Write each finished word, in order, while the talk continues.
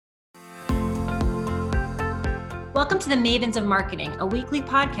Welcome to the Mavens of Marketing, a weekly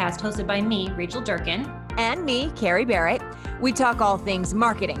podcast hosted by me, Rachel Durkin. And me, Carrie Barrett. We talk all things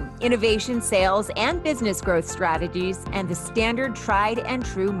marketing, innovation, sales, and business growth strategies, and the standard tried and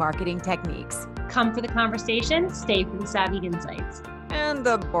true marketing techniques. Come for the conversation, stay for the savvy insights. And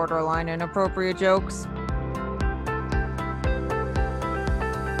the borderline inappropriate jokes.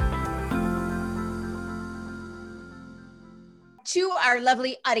 To our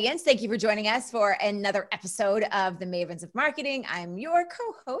lovely audience, thank you for joining us for another episode of the Mavens of Marketing. I'm your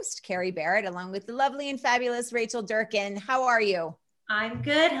co-host, Carrie Barrett, along with the lovely and fabulous Rachel Durkin. How are you? I'm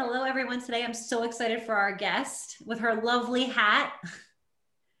good. Hello, everyone. Today, I'm so excited for our guest with her lovely hat.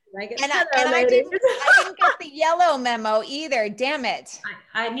 I didn't get the yellow memo either. Damn it.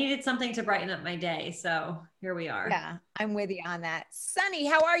 I needed something to brighten up my day. So here we are. Yeah, I'm with you on that. Sonni,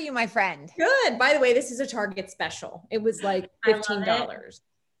 how are you, my friend? Good. By the way, this is a Target special. It was like $15.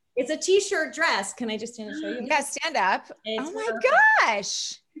 It's a t-shirt dress. Can I just stand and show you? Yeah, stand up. Oh my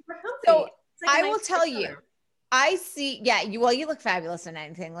gosh. So I will tell you. I see, you look fabulous in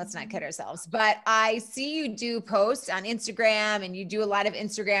anything. Let's not kid ourselves. But I see you do posts on Instagram and you do a lot of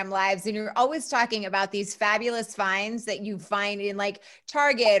Instagram lives, and you're always talking about these fabulous finds that you find in like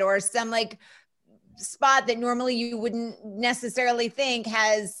Target or some like spot that normally you wouldn't necessarily think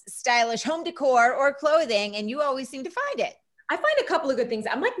has stylish home decor or clothing, and you always seem to find it. I find a couple of good things.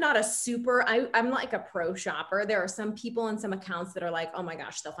 I'm like not a super, I'm like a pro shopper. There are some people and some accounts that are like, oh my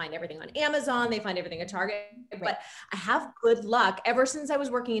gosh, they'll find everything on Amazon. They find everything at Target, but I have good luck. Ever since I was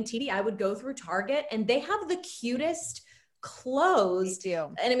working in TD, I would go through Target and they have the cutest clothes. They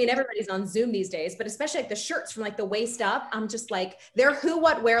do. And I mean, everybody's on Zoom these days, but especially like the shirts from like the waist up, I'm just like, they're who,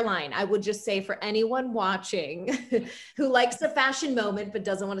 what, where line. I would just say for anyone watching who likes a fashion moment, but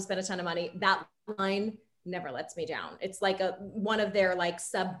doesn't want to spend a ton of money, that line never lets me down. It's like one of their like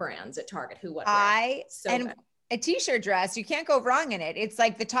sub brands at Target, who, what, where. And a t-shirt dress, you can't go wrong in it. It's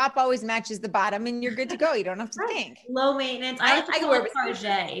like the top always matches the bottom and you're good to go. You don't have to think. Low maintenance. I like to wear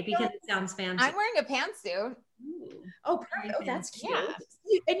parjé because it sounds fancy. I'm wearing a pantsuit. Oh, perfect. Oh, that's cute. Yeah.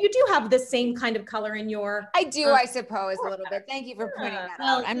 And you do have the same kind of color in your. I do, I suppose, a little bit. Thank you for pointing that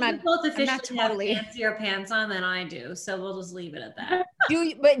out. I'm not totally have fancier pants on than I do, so we'll just leave it at that.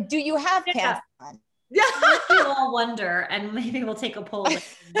 Do you have pants on? Yeah, we'll all wonder, and maybe we'll take a poll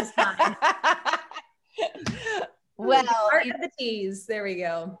this time. Well, art of the tease. There we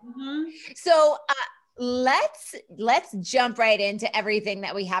go. Mm-hmm. So let's jump right into everything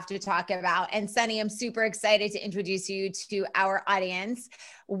that we have to talk about. And Sonni, I'm super excited to introduce you to our audience.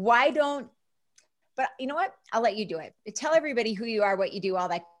 But you know what? I'll let you do it. Tell everybody who you are, what you do, all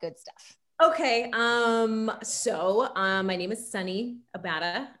that good stuff. Okay. My name is Sonni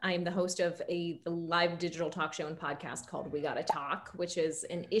Abatta. I am the host of the live digital talk show and podcast called We Gotta Talk, which is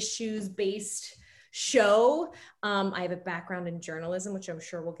an issues-based show. I have a background in journalism, which I'm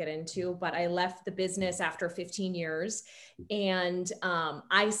sure we'll get into, but I left the business after 15 years. And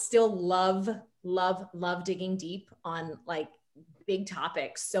I still love digging deep on like big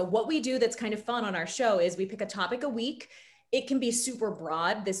topics. So what we do that's kind of fun on our show is we pick a topic a week. It can be super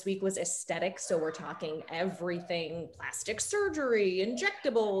broad. This week was aesthetic. So we're talking everything, plastic surgery,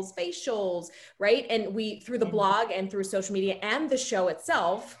 injectables, facials, right? And we, through the blog and through social media and the show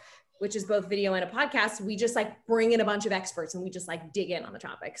itself, which is both video and a podcast, we just like bring in a bunch of experts and we just like dig in on the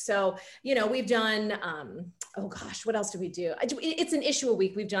topic. So, we've done, what else do we do? It's an issue a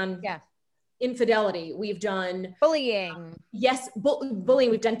week. We've done infidelity. We've done bullying. Yes. Bullying.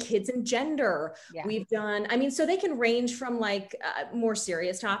 We've done kids and gender. Yeah. We've done, so they can range from like more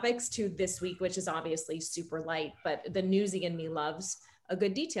serious topics to this week, which is obviously super light, but the newsy in me loves a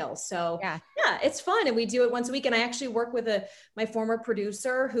good detail. So yeah, it's fun. And we do it once a week. And I actually work with my former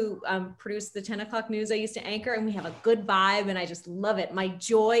producer who produced the 10 o'clock news I used to anchor, and we have a good vibe and I just love it. My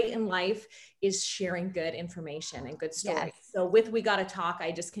joy in life is sharing good information and good stories. Yes. So with We Gotta Talk,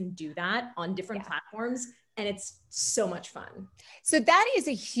 I just can do that on different platforms, and it's so much fun. So that is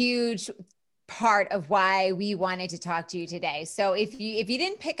a huge part of why we wanted to talk to you today. So if you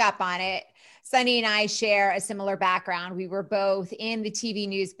didn't pick up on it, Sonni and I share a similar background. We were both in the TV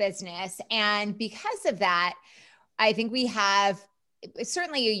news business. And because of that, I think we have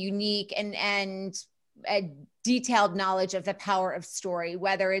certainly a unique and a detailed knowledge of the power of story,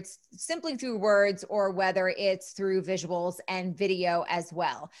 whether it's simply through words or whether it's through visuals and video as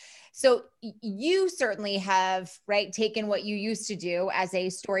well. So you certainly have, taken what you used to do as a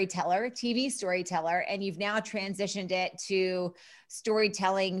storyteller, TV storyteller, and you've now transitioned it to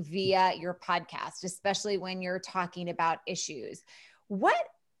storytelling via your podcast, especially when you're talking about issues. What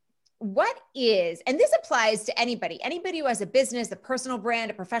what is, and this applies to anybody who has a business, a personal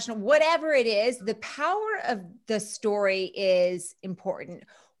brand, a professional, whatever it is, the power of the story is important.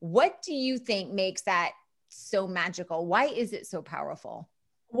 What do you think makes that so magical? Why is it so powerful?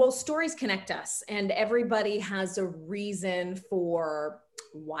 Well, stories connect us, and everybody has a reason for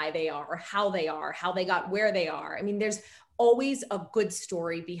why they are, how they got where they are. I mean, there's always a good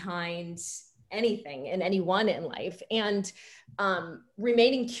story behind anything and anyone in life. And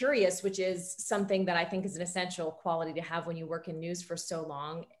remaining curious, which is something that I think is an essential quality to have when you work in news for so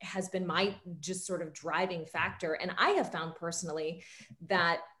long, has been my just sort of driving factor. And I have found personally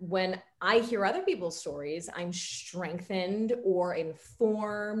that when I hear other people's stories, I'm strengthened or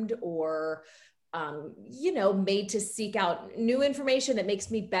informed or made to seek out new information that makes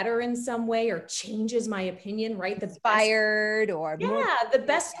me better in some way or changes my opinion, right? Inspired or more. Yeah, the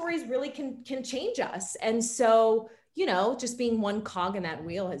best stories really can change us. And so, just being one cog in that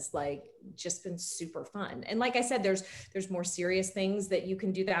wheel has like just been super fun. And like I said, there's more serious things that you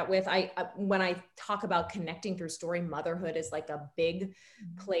can do that with. When I talk about connecting through story, motherhood is like a big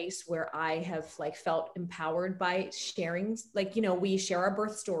place where I have like felt empowered by sharing. Like, we share our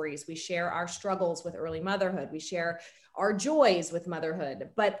birth stories, we share our struggles with early motherhood, we share our joys with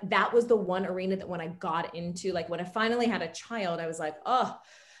motherhood. But that was the one arena that when I got into, like when I finally had a child, I was like, oh,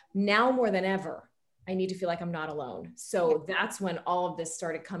 now more than ever, I need to feel like I'm not alone. So that's when all of this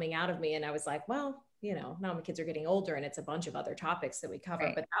started coming out of me. And I was like, well, now my kids are getting older and it's a bunch of other topics that we cover.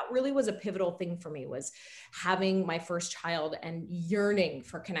 Right. But that really was a pivotal thing for me, was having my first child and yearning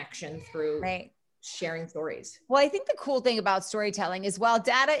for connection through sharing stories. Well, I think the cool thing about storytelling is while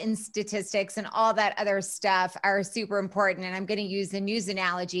data and statistics and all that other stuff are super important, and I'm going to use the news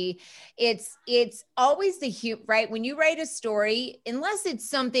analogy, it's always right? When you write a story, unless it's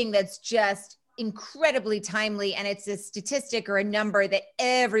something that's just incredibly timely and it's a statistic or a number that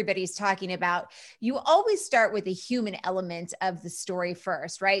everybody's talking about, you always start with a human element of the story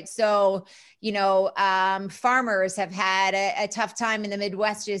first, right? So, farmers have had a tough time in the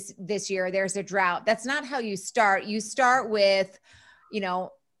Midwest this year. There's a drought. That's not how you start. You start with,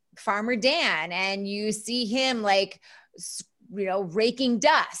 Farmer Dan, and you see him like, raking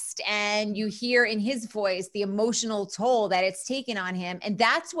dust, and you hear in his voice the emotional toll that it's taken on him. And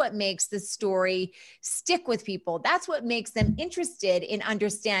that's what makes the story stick with people. That's what makes them interested in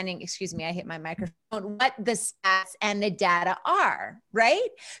understanding, excuse me, I hit my microphone, what the stats and the data are, right?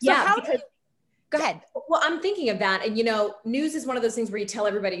 So go ahead. Well, I'm thinking of that. And, news is one of those things where you tell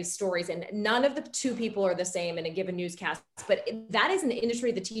everybody's stories, and none of the two people are the same in a given newscast. But that is an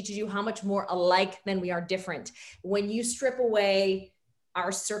industry that teaches you how much more alike than we are different. When you strip away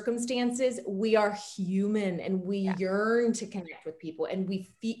our circumstances, we are human, and we yearn to connect with people, and we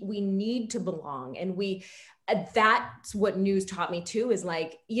need to belong. And that's what news taught me too, is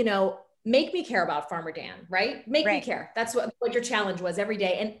like, make me care about Farmer Dan, right? Make me care. That's what your challenge was every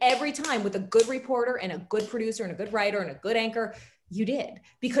day. And every time, with a good reporter and a good producer and a good writer and a good anchor, you did,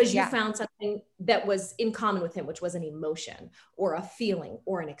 because you found something that was in common with him, which was an emotion or a feeling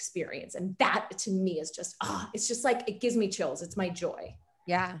or an experience. And that to me is just, it's just like, it gives me chills. It's my joy.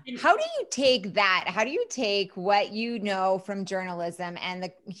 Yeah. How do you take that? How do you take what you know from journalism and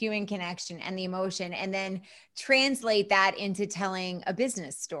the human connection and the emotion, and then translate that into telling a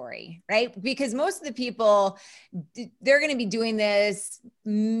business story, right? Because most of the people, they're going to be doing this a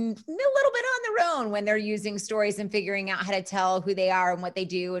little bit on their own when they're using stories and figuring out how to tell who they are and what they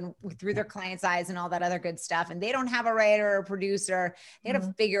do, and through their client's eyes and all that other good stuff. And they don't have a writer or a producer. They got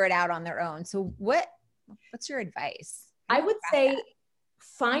to figure it out on their own. So what's your advice? I would say,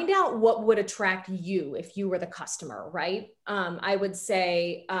 find out what would attract you if you were the customer, right? I would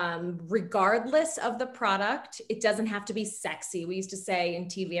say, regardless of the product, it doesn't have to be sexy. We used to say in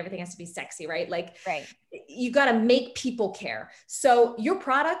TV, everything has to be sexy, right? Like, you got to make people care. So your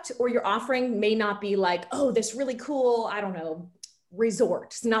product or your offering may not be like, oh, this really cool, I don't know,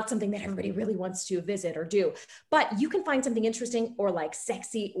 resort. It's not something that everybody really wants to visit or do, but you can find something interesting or like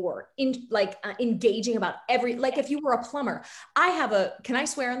sexy or engaging about like if you were a plumber. Can I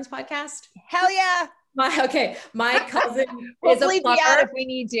swear on this podcast? Hell yeah. My cousin we'll is a plumber. Out if we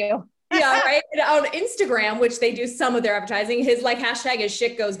need to. Yeah, right. And on Instagram, which they do some of their advertising, his like hashtag is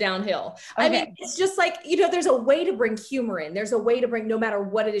shit goes downhill. Okay. I mean, it's just like, there's a way to bring humor in. There's a way to bring, no matter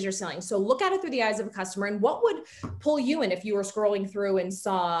what it is you're selling. So look at it through the eyes of a customer, and what would pull you in if you were scrolling through and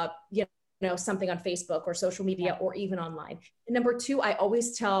saw, something on Facebook or social media or even online. And number two, I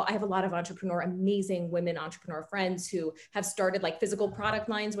always tell, I have a lot of amazing women entrepreneur friends who have started like physical product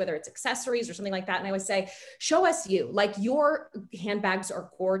lines, whether it's accessories or something like that. And I always say, show us you, like your handbags are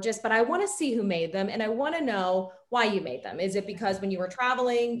gorgeous, but I want to see who made them. And I want to know why you made them. Is it because when you were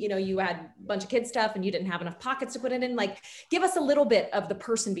traveling, you had a bunch of kid stuff and you didn't have enough pockets to put it in? Like, give us a little bit of the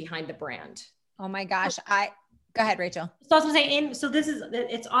person behind the brand. Oh my gosh. Go ahead, Rachel. So I was gonna say,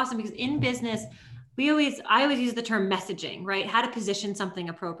 it's awesome because in business, I always use the term messaging, right? How to position something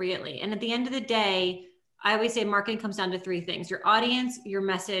appropriately. And at the end of the day, I always say marketing comes down to three things: your audience, your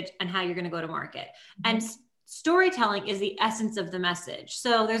message, and how you're going to go to market. Mm-hmm. And storytelling is the essence of the message.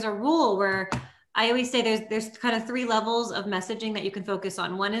 So there's a rule where I always say there's kind of three levels of messaging that you can focus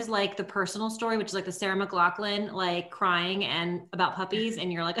on. One is like the personal story, which is like the Sarah McLachlan, like crying and about puppies.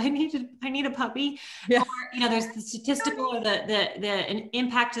 And you're like, I need a puppy. Yeah. Or, there's the statistical or the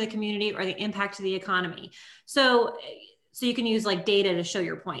impact to the community or the impact to the economy. So you can use like data to show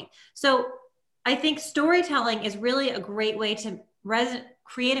your point. So I think storytelling is really a great way to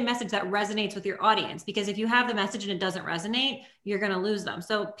create a message that resonates with your audience, because if you have the message and it doesn't resonate, you're going to lose them.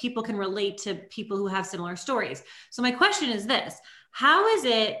 So people can relate to people who have similar stories. So my question is this: how is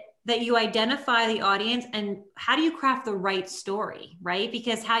it that you identify the audience, and how do you craft the right story, right?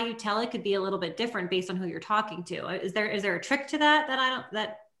 Because how you tell it could be a little bit different based on who you're talking to. Is there a trick to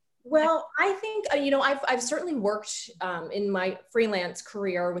that? Well, I think, I've certainly worked in my freelance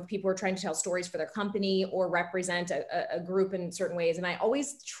career with people who are trying to tell stories for their company or represent a group in certain ways. And I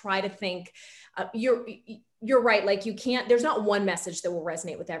always try to think, you're right. Like there's not one message that will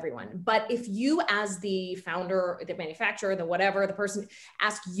resonate with everyone. But if you, as the founder, the manufacturer, the whatever, the person,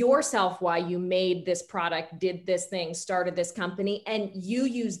 ask yourself why you made this product, did this thing, started this company, and you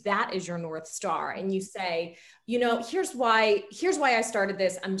use that as your North Star, and you say, here's why I started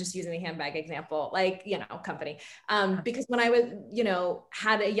this. I'm just using the handbag example, company. Because when I was,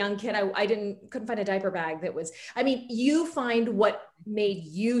 had a young kid, I couldn't find a diaper bag that was, you find what made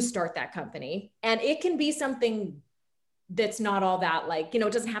you start that company. And it can be something that's not all that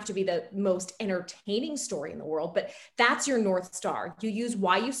it doesn't have to be the most entertaining story in the world, but that's your North Star. You use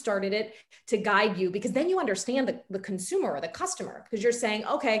why you started it to guide you, because then you understand the consumer or the customer, because you're saying,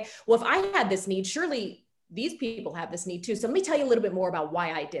 okay, well, if I had this need, surely these people have this need too. So let me tell you a little bit more about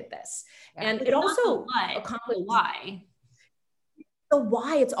why I did this. Yeah. And it also accomplishes why. The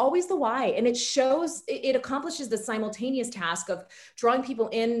why, it's always the why. And it accomplishes the simultaneous task of drawing people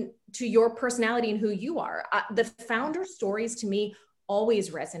in to your personality and who you are. The founder stories to me always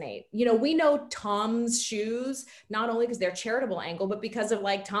resonate. We know Tom's shoes, not only because they're charitable angle, but because of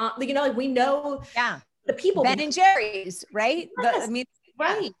Tom, we know the people. Ben and Jerry's, right? Yes.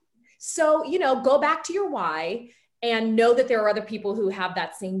 Right. So, go back to your why and know that there are other people who have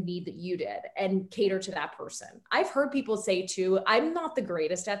that same need that you did, and cater to that person. I've heard people say too, I'm not the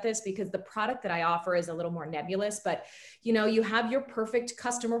greatest at this because the product that I offer is a little more nebulous, but you have your perfect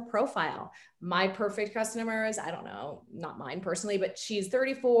customer profile. My perfect customer is, I don't know, not mine personally, but she's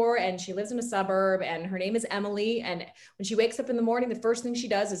 34 and she lives in a suburb and her name is Emily. And when she wakes up in the morning, the first thing she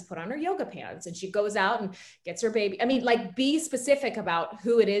does is put on her yoga pants and she goes out and gets her baby. Be specific about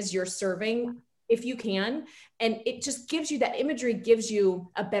who it is you're serving if you can. And it just gives you that imagery, gives you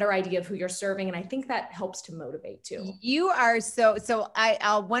a better idea of who you're serving. And I think that helps to motivate too. You are so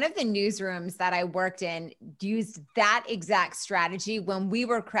one of the newsrooms that I worked in used that exact strategy when we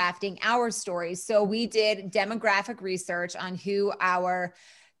were crafting our stories. So we did demographic research on who our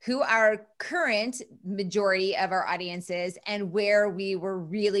current majority of our audience is and where we were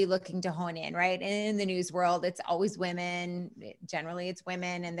really looking to hone in, right? And in the news world, it's always women. Generally it's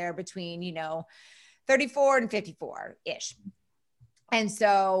women, and they're between, 34 and 54-ish. And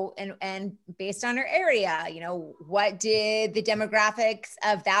so, and based on her area, what did the demographics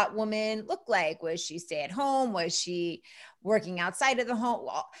of that woman look like? Was she stay at home? Was she working outside of the home?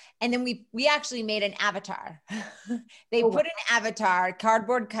 And then we actually made an avatar. They put an avatar,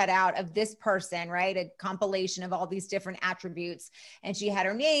 cardboard cutout of this person, right? A compilation of all these different attributes. And she had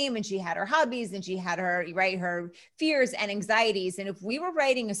her name and she had her hobbies and she had her fears and anxieties. And if we were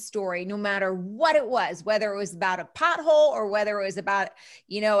writing a story, no matter what it was, whether it was about a pothole or whether it was about,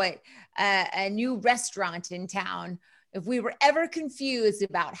 a new restaurant in town, if we were ever confused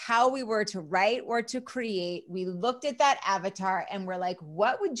about how we were to write or to create, we looked at that avatar and we're like,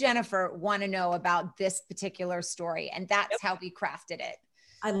 what would Jennifer want to know about this particular story? And that's how we crafted it.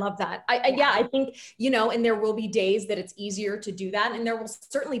 I love that. I think, and there will be days that it's easier to do that. And there will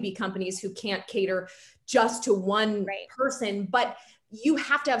certainly be companies who can't cater just to one person, but you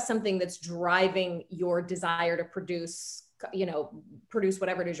have to have something that's driving your desire to produce produce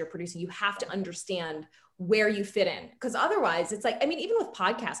whatever it is you're producing, you have to understand where you fit in. Because otherwise it's like, I mean, even with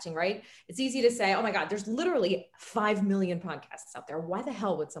podcasting, right? It's easy to say, oh my God, there's literally 5 million podcasts out there. Why the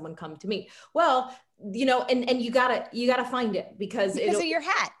hell would someone come to me? Well, and you gotta find it because of your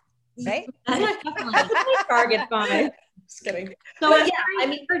hat, right? Target fine. Just kidding. So yeah, I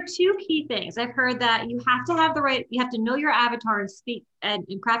mean, there are two key things. I've heard that you have to have you have to know your avatar and speak and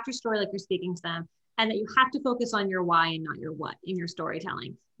craft your story like you're speaking to them, and that you have to focus on your why and not your what in your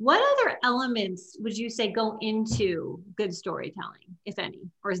storytelling. What other elements would you say go into good storytelling, if any,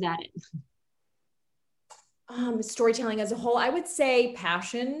 or is that it? Storytelling as a whole, I would say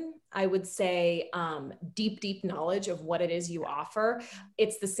passion. I would say deep knowledge of what it is you offer.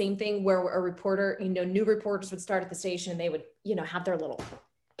 It's the same thing where a reporter, new reporters would start at the station. They would, have their little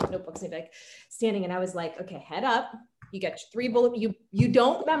notebooks and they'd be like standing. And I was like, okay, head up. You get 3 bullet. You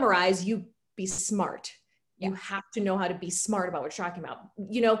don't memorize. You be smart. You have to know how to be smart about what you're talking about.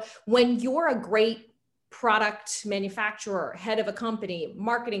 When you're a great product manufacturer, head of a company,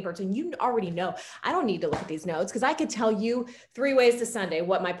 marketing person, you already know. I don't need to look at these notes because I could tell you 3 ways to Sunday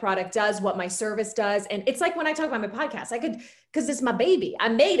what my product does, what my service does. And it's like when I talk about my podcast, I could, because it's my baby. I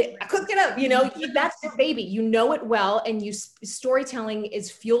made it. I cooked it up. That's your baby. You know it well. And storytelling is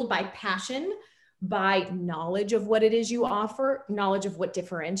fueled by passion, by knowledge of what it is you offer, knowledge of what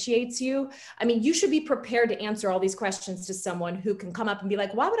differentiates you. I mean, you should be prepared to answer all these questions to someone who can come up and be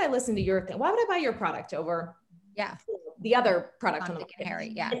like, why would I listen to your thing? Why would I buy your product over the other product on the market?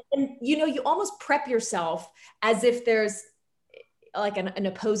 Harry, yeah. And you almost prep yourself as if there's like an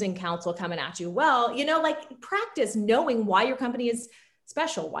opposing counsel coming at you. Well, like practice knowing why your company is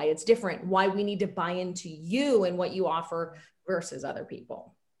special, why it's different, why we need to buy into you and what you offer versus other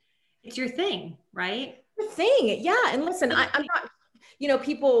people. It's your thing, right? Your thing. Yeah. And listen, I'm not,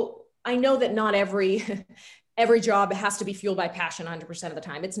 people, I know that not every job has to be fueled by passion 100% of the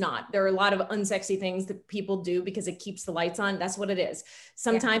time. It's not. There are a lot of unsexy things that people do because it keeps the lights on. That's what it is.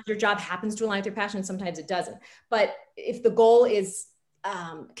 Sometimes your job happens to align with your passion. Sometimes it doesn't. But if the goal is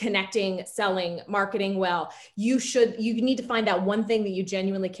connecting, selling, marketing well, you need to find out one thing that you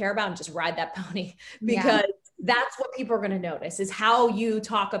genuinely care about and just ride that pony, because that's what people are going to notice, is how you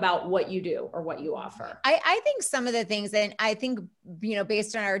talk about what you do or what you offer. I think some of the things, and I think,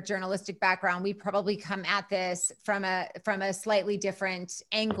 based on our journalistic background, we probably come at this from a slightly different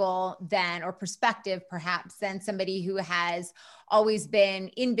angle or perspective, perhaps, than somebody who has always been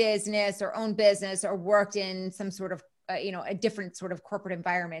in business or owned business or worked in some sort of a different sort of corporate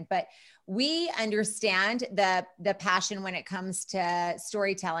environment. But we understand the passion when it comes to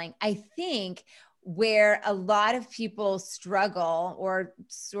storytelling. I think where a lot of people struggle or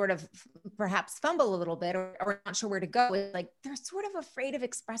sort of perhaps fumble a little bit or not sure where to go is like, they're sort of afraid of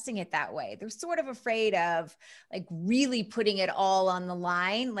expressing it that way. They're sort of afraid of like really putting it all on the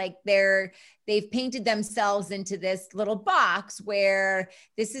line. Like they've painted themselves into this little box where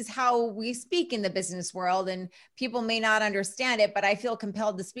this is how we speak in the business world, and people may not understand it, but I feel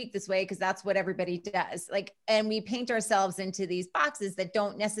compelled to speak this way because that's what everybody does. And we paint ourselves into these boxes that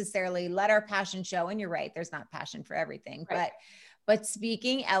don't necessarily let our passion show. And you're right, there's not passion for everything, right. But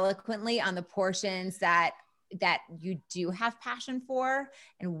speaking eloquently on the portions that you do have passion for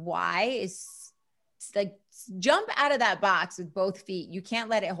and why is like, jump out of that box with both feet. You can't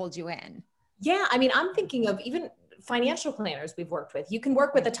let it hold you in. Yeah. I mean, I'm thinking of even financial planners we've worked with. You can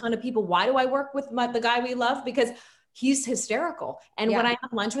work with a ton of people. Why do I work with the guy we love? Because he's hysterical. And when I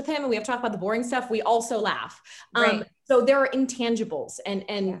have lunch with him and we have to talk about the boring stuff, we also laugh. Right. So there are intangibles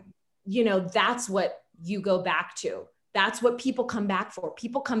and that's what you go back to. That's what people come back for.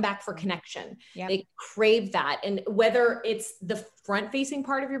 People come back for connection. Yep. They crave that. And whether it's the front facing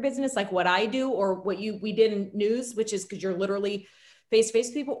part of your business, like what I do, or what we did in news, which is because you're literally face-to-face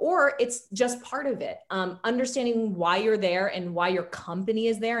with people, or it's just part of it. Understanding why you're there and why your company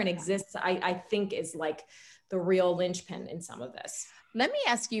is there and exists, I think is like the real linchpin in some of this. Let me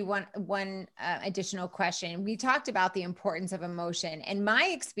ask you one additional question. We talked about the importance of emotion, and my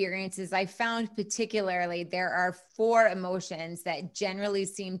experience is I found particularly there are 4 emotions that generally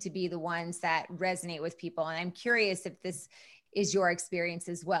seem to be the ones that resonate with people. And I'm curious if this is your experience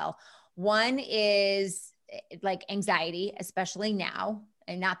as well. One is like anxiety, especially now.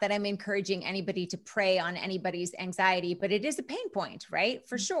 And not that I'm encouraging anybody to prey on anybody's anxiety, but it is a pain point, right?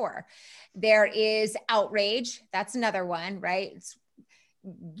 For sure. There is outrage. That's another one, right?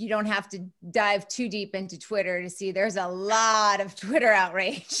 You don't have to dive too deep into Twitter to see there's a lot of Twitter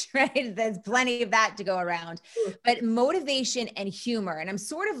outrage, right? There's plenty of that to go around. But motivation and humor, and I'm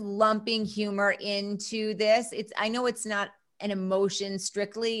sort of lumping humor into this. I know it's not an emotion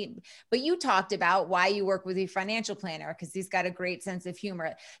strictly, but you talked about why you work with a financial planner because he's got a great sense of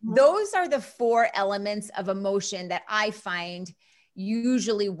humor. Those are the 4 elements of emotion that I find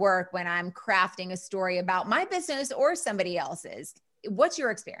usually work when I'm crafting a story about my business or somebody else's. What's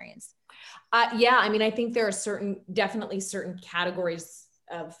your experience? Yeah, I mean, I think there are definitely certain categories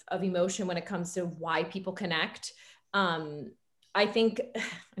of emotion when it comes to why people connect. I think,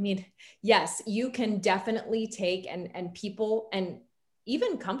 I mean, yes, you can definitely take and people and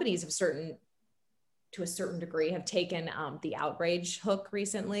even companies to a certain degree have taken the outrage hook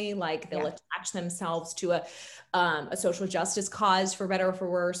recently. Like they'll attach themselves to a social justice cause, for better or for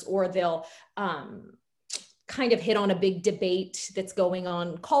worse, or they'll kind of hit on a big debate that's going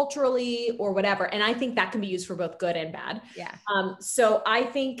on culturally or whatever. And I think that can be used for both good and bad. Yeah. So I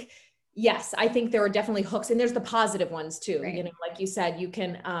think, yes, I think there are definitely hooks, and there's the positive ones too. Right. You know, like you said, you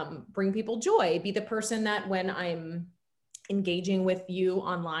can bring people joy, be the person that when I'm engaging with you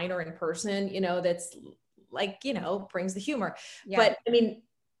online or in person, you know, that's like, you know, brings the humor. Yeah. But I mean,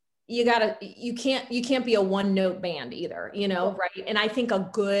 you can't be a one note band either, you know, right? And I think a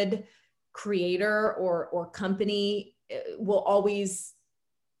good creator or company will always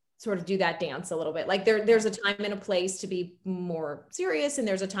sort of do that dance a little bit. Like there's a time and a place to be more serious, and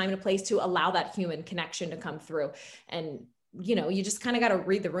there's a time and a place to allow that human connection to come through. And, you know, you just kind of got to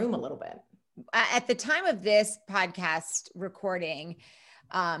read the room a little bit. At the time of this podcast recording,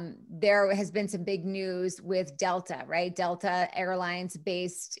 there has been some big news with Delta, right? Delta Airlines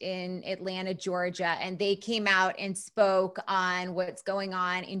based in Atlanta, Georgia. And they came out and spoke on what's going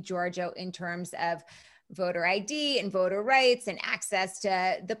on in Georgia in terms of voter ID and voter rights and access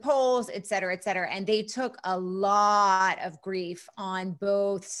to the polls, et cetera, et cetera. And they took a lot of grief on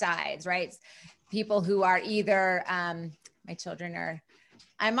both sides, right? People who are either, my children are,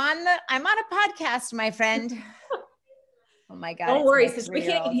 I'm on a podcast, my friend. Oh my God. Don't worry, because we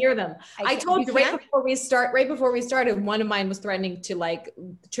can't even hear them. I told you right before we started, one of mine was threatening to like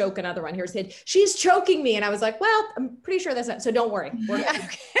choke another one. Here said, she's choking me. And I was like, well, I'm pretty sure that's not, so don't worry. We're good.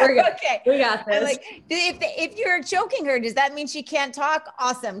 Okay. We got this. I'm like, if you're choking her, does that mean she can't talk?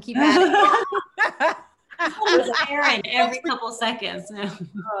 Awesome. Keep at it. Aaron every couple seconds.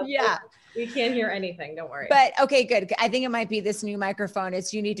 Yeah. We can't hear anything. Don't worry. But okay, good. I think it might be this new microphone.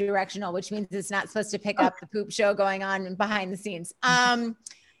 It's unidirectional, which means it's not supposed to pick up the poop show going on behind the scenes.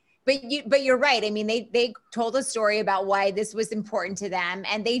 But you're right. I mean, they told a story about why this was important to them,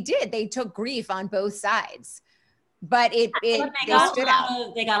 and they did. They took grief on both sides, but they got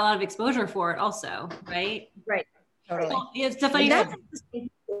a lot of exposure for it, also, right? Right. Totally. So, it's the funny thing.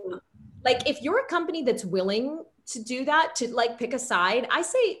 Like, if you're a company that's willing to do that, to like pick a side, I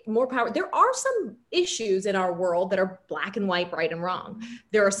say more power. There are some issues in our world that are black and white, right and wrong.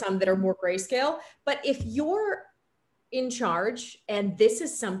 There are some that are more grayscale, but if you're in charge and this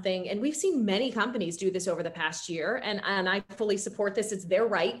is something, and we've seen many companies do this over the past year, and I fully support this, it's their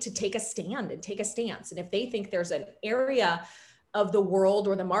right to take a stand and take a stance. And if they think there's an area of the world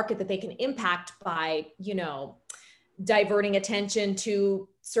or the market that they can impact by, you know, diverting attention to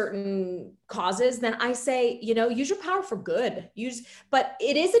certain causes, then I say, you know, use your power for good. But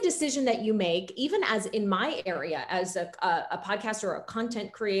it is a decision that you make, even as in my area, as a podcaster or a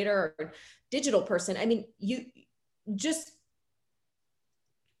content creator or digital person. I mean, you just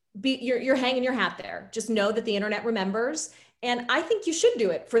you're hanging your hat there. Just know that the internet remembers. And I think you should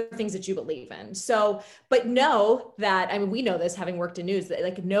do it for things that you believe in. So, but know that, I mean, we know this having worked in news, that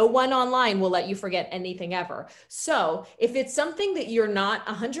like no one online will let you forget anything ever. So if it's something that you're not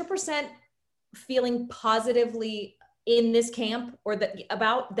 100% feeling positively in this camp or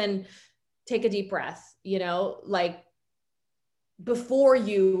about, then take a deep breath, you know, like before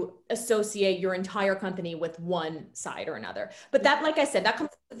you associate your entire company with one side or another. But that, like I said, that comes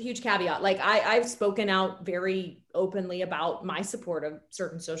with a huge caveat. Like I've spoken out very openly about my support of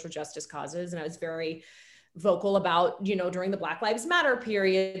certain social justice causes. And I was very vocal about, you know, during the Black Lives Matter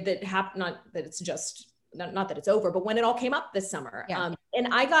period that happened, not that it's over, but when it all came up this summer. Yeah.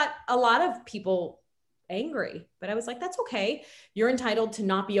 And I got a lot of people angry, but I was like, that's okay. You're entitled to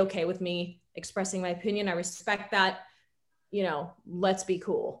not be okay with me expressing my opinion. I respect that. You know, let's be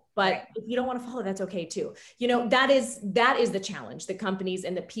cool. But if you don't want to follow, that's okay too. You know, that is the challenge that companies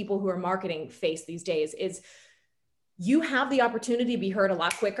and the people who are marketing face these days is you have the opportunity to be heard a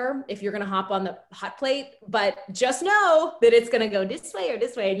lot quicker if you're going to hop on the hot plate, but just know that it's going to go this way or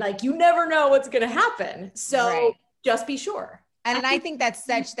this way. Like you never know what's going to happen. So just be sure. And I think that's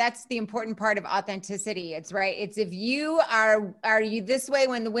the important part of authenticity. It's right. It's if you are you this way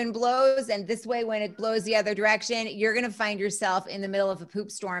when the wind blows and this way when it blows the other direction, you're going to find yourself in the middle of a poop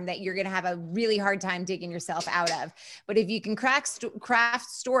storm that you're going to have a really hard time digging yourself out of. But if you can craft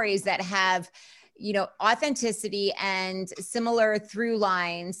stories that have, authenticity and similar through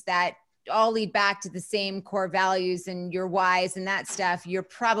lines that all lead back to the same core values and your whys and that stuff, you're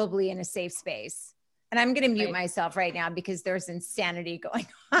probably in a safe space. And I'm going to mute myself right now because there's insanity going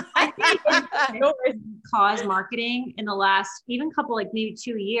on. I think it's cause marketing in the last even couple, like maybe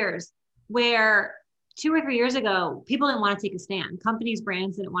 2 years, where 2 or 3 years ago, people didn't want to take a stand. Companies,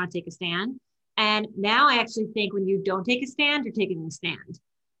 brands didn't want to take a stand. And now I actually think when you don't take a stand, you're taking a stand.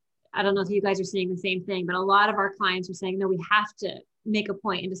 I don't know if you guys are seeing the same thing, but a lot of our clients are saying, no, we have to make a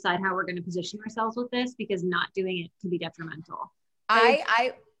point and decide how we're going to position ourselves with this because not doing it can be detrimental.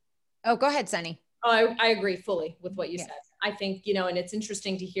 Oh, go ahead, Sonni. Oh, I agree fully with what you said. I think, and it's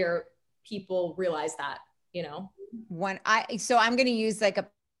interesting to hear people realize that, So I'm going to use like a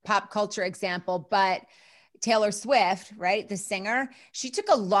pop culture example, but Taylor Swift, right? The singer, she took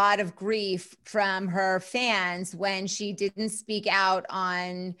a lot of grief from her fans when she didn't speak out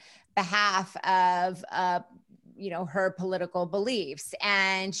on behalf of, her political beliefs.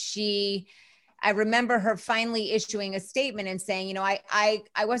 And I remember her finally issuing a statement and saying, I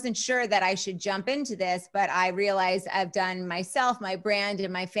wasn't sure that I should jump into this, but I realized I've done myself, my brand,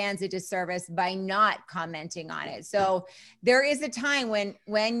 and my fans a disservice by not commenting on it. So there is a time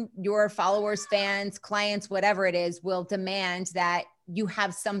when your followers, fans, clients, whatever it is, will demand that you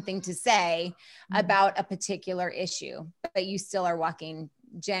have something to say about a particular issue, but you still are walking,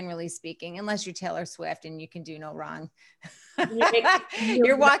 generally speaking, unless you're Taylor Swift and you can do no wrong.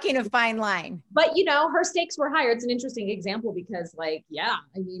 You're walking a fine line. But, her stakes were higher. It's an interesting example because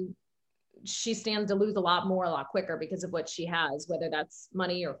she stands to lose a lot quicker because of what she has, whether that's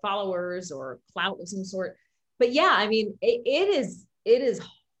money or followers or clout of some sort. But it is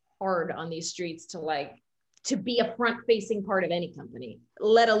hard on these streets to be a front-facing part of any company,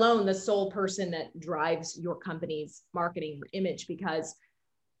 let alone the sole person that drives your company's marketing or image, because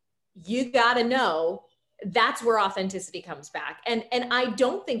you got to know that's where authenticity comes back. And I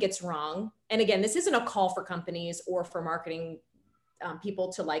don't think it's wrong. And again, this isn't a call for companies or for marketing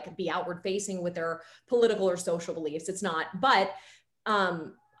people to be outward facing with their political or social beliefs. It's not, but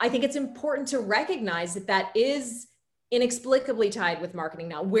I think it's important to recognize that is inexplicably tied with marketing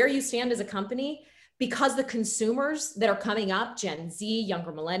now, where you stand as a company. Because the consumers that are coming up, Gen Z,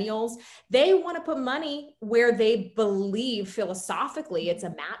 younger millennials, they want to put money where they believe philosophically it's a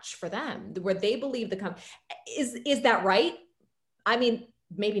match for them, where they believe is that right?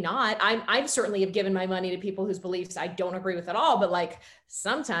 Maybe not. I certainly have given my money to people whose beliefs I don't agree with at all, but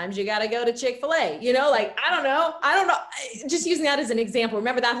sometimes you got to go to Chick-fil-A, I don't know. Just using that as an example.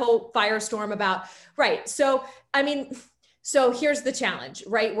 Remember that whole firestorm about, right. So here's the challenge,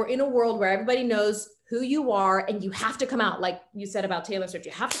 right? We're in a world where everybody knows who you are and you have to come out, like you said about Taylor Swift,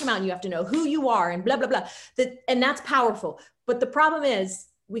 you have to come out and you have to know who you are and blah, blah, blah. And that's powerful. But the problem is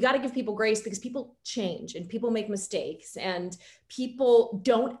we got to give people grace because people change and people make mistakes and people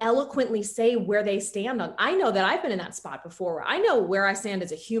don't eloquently say where they stand on. I know that I've been in that spot before where I know where I stand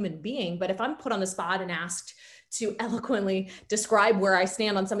as a human being, but if I'm put on the spot and asked to eloquently describe where I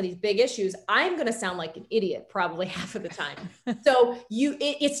stand on some of these big issues, I'm going to sound like an idiot probably half of the time. So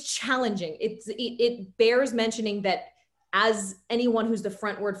it's challenging. It bears mentioning that as anyone who's the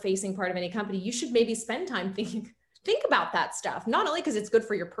frontward facing part of any company, you should maybe spend time think about that stuff, not only because it's good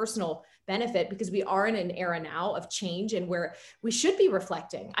for your personal benefit, because we are in an era now of change and where we should be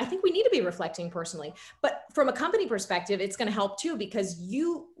reflecting. I think we need to be reflecting personally, but from a company perspective, it's going to help too, because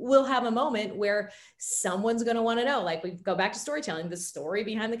you will have a moment where someone's going to want to know, we go back to storytelling, the story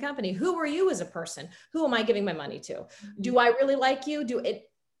behind the company. Who are you as a person? Who am I giving my money to? Do I really like you?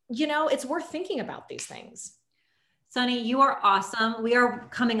 It's worth thinking about these things. Sonni, you are awesome. We are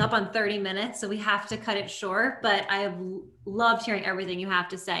coming up on 30 minutes, so we have to cut it short, but I have loved hearing everything you have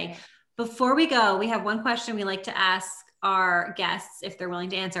to say. Before we go, we have one question we like to ask our guests if they're willing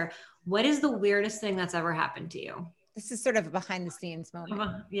to answer. What is the weirdest thing that's ever happened to you? This is sort of a behind the scenes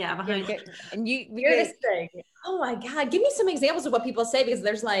moment. Behind the and weirdest thing. Oh my God. Give me some examples of what people say, because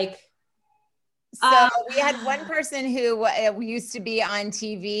there's So we had one person who used to be on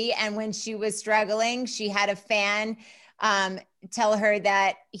TV, and when she was struggling, she had a fan tell her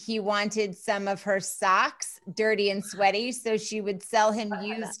that he wanted some of her socks dirty and sweaty, so she would sell him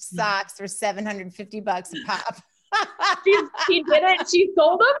used socks for $750 a pop. She did it. She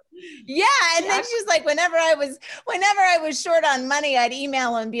sold them. Yeah, and then she's like, whenever I was short on money, I'd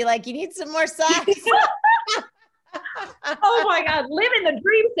email him and be like, "You need some more socks." Oh my God, living the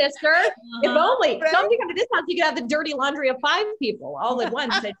dream, sister. If only. Right? Don't you come to this house, you could have the dirty laundry of 5 people all at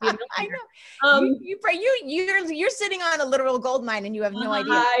once. I'd be a I millionaire. know. You're sitting on a literal gold mine and you have no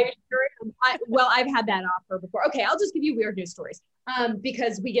idea. I sure am. Well, I've had that offer before. Okay, I'll just give you weird news stories.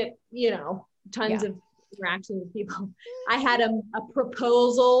 Because we get, tons of interaction with people. I had a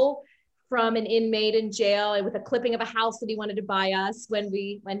proposal from an inmate in jail with a clipping of a house that he wanted to buy us when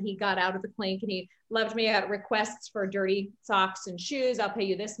he got out of the clink, and he loved me. I got requests for dirty socks and shoes. I'll pay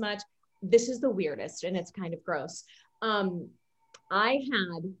you this much. This is the weirdest, and it's kind of gross. I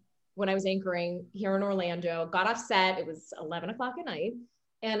had, when I was anchoring here in Orlando, got off set. It was 11 o'clock at night.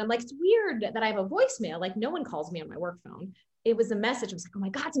 And I'm like, it's weird that I have a voicemail. Like, no one calls me on my work phone. It was a message. I was like, oh my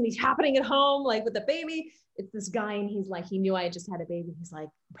God, something's happening at home, like with the baby. It's this guy, and he's like, he knew I had just had a baby. He's like,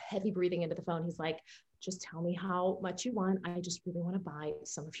 heavy breathing into the phone. He's like, just tell me how much you want. I just really want to buy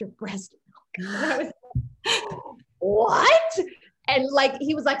some of your breast milk. And I was like, what? And like,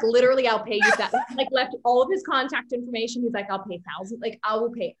 he was like, literally, I'll pay you that. Like, left all of his contact information. He's like, I'll pay thousands. Like, I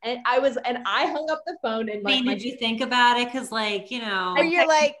will pay. And I hung up the phone and like, did you think about it? Cause like, or you're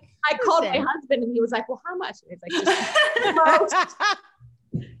like, I called my husband and he was like, well, how much? And it's like, just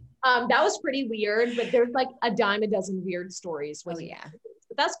that was pretty weird, but there's like a dime a dozen weird stories. Oh yeah.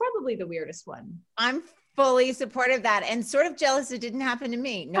 But that's probably the weirdest one. I'm fully supportive of that and sort of jealous it didn't happen to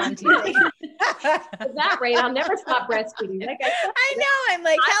me. No, I'm teasing. At that rate, I'll never stop breastfeeding. Like I know. I'm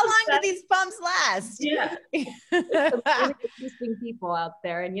like, how long do these pumps last? Yeah. Really interesting people out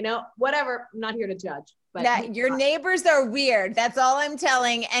there. And whatever, I'm not here to judge. But your neighbors are weird. That's all I'm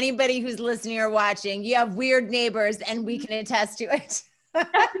telling anybody who's listening or watching. You have weird neighbors and we can attest to it.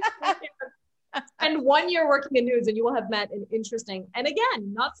 And 1 year working in news and you will have met an interesting, and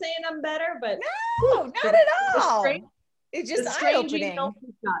again, not saying I'm better, but no, not at all. It's just eye-opening.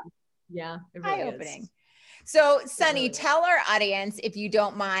 Yeah, it really eye-opening. is. So Sonni, tell our audience, if you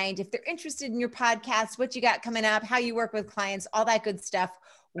don't mind, if they're interested in your podcast, what you got coming up, how you work with clients, all that good stuff,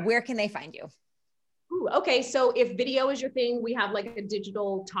 where can they find you? Ooh, okay. So if video is your thing, we have like a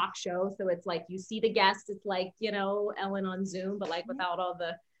digital talk show. So it's like, you see the guests, it's like, Ellen on Zoom, but like without all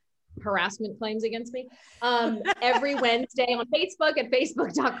the harassment claims against me. Every Wednesday on Facebook at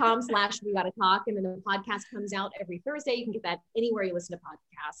facebook.com/we gotta talk. And then the podcast comes out every Thursday. You can get that anywhere you listen to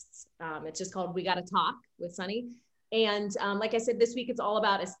podcasts. It's just called We Gotta Talk with Sonni. And like I said, this week it's all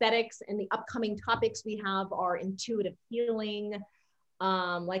about aesthetics, and the upcoming topics we have are intuitive healing.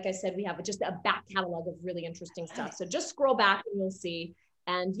 Like I said, we have just a back catalog of really interesting stuff. So just scroll back and you'll see.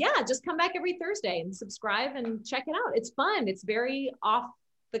 And yeah, just come back every Thursday and subscribe and check it out. It's fun. It's very off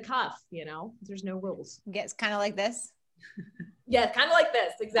the cuff, there's no rules. It's kind of like this. Yeah, kind of like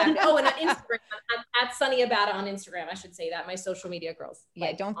this. Exactly. Oh, and on Instagram, at Sonni Abatta on Instagram. I should say that. My social media girls.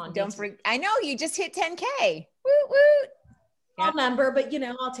 Yeah, don't forget. I know you just hit 10K. Woot woot. I'll remember, but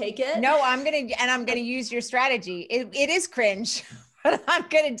I'll take it. No, I'm gonna use your strategy. It is cringe, but I'm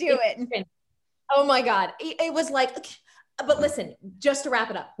gonna do it. Cringe. Oh my God. It was like, but listen, just to wrap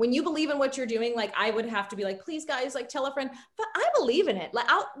it up, when you believe in what you're doing, like I would have to be like, please guys, like tell a friend, but I believe in it. Like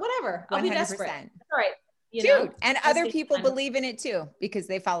whatever. I'll 100%. Be desperate. All right. Dude, and other people believe in it too, because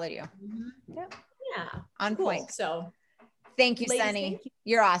they followed you. Mm-hmm. Yeah. On point. So thank you, Sonni.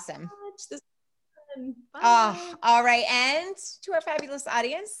 You're awesome. Bye. All right. And to our fabulous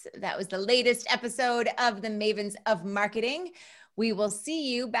audience, that was the latest episode of the Mavens of Marketing. We will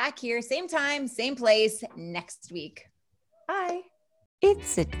see you back here, same time, same place next week. Bye.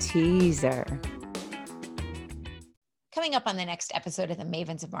 It's a teaser. Coming up on the next episode of the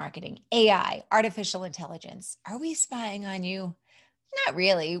Mavens of Marketing, AI, artificial intelligence. Are we spying on you? Not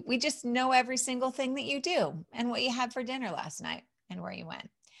really. We just know every single thing that you do and what you had for dinner last night and where you went.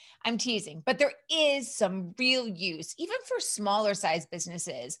 I'm teasing, but there is some real use, even for smaller size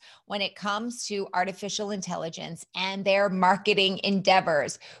businesses, when it comes to artificial intelligence and their marketing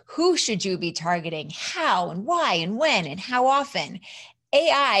endeavors. Who should you be targeting? How and why and when and how often?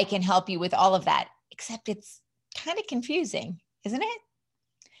 AI can help you with all of that, except it's kind of confusing, isn't it?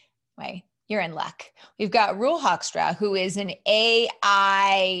 Wait, you're in luck. We've got Roel Hoekstra, who is an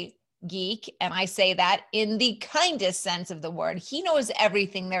AI geek, and I say that in the kindest sense of the word. He knows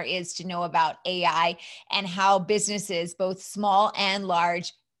everything there is to know about AI and how businesses, both small and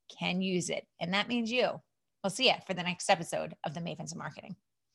large, can use it. And that means you. We'll see you for the next episode of the Mavens of Marketing.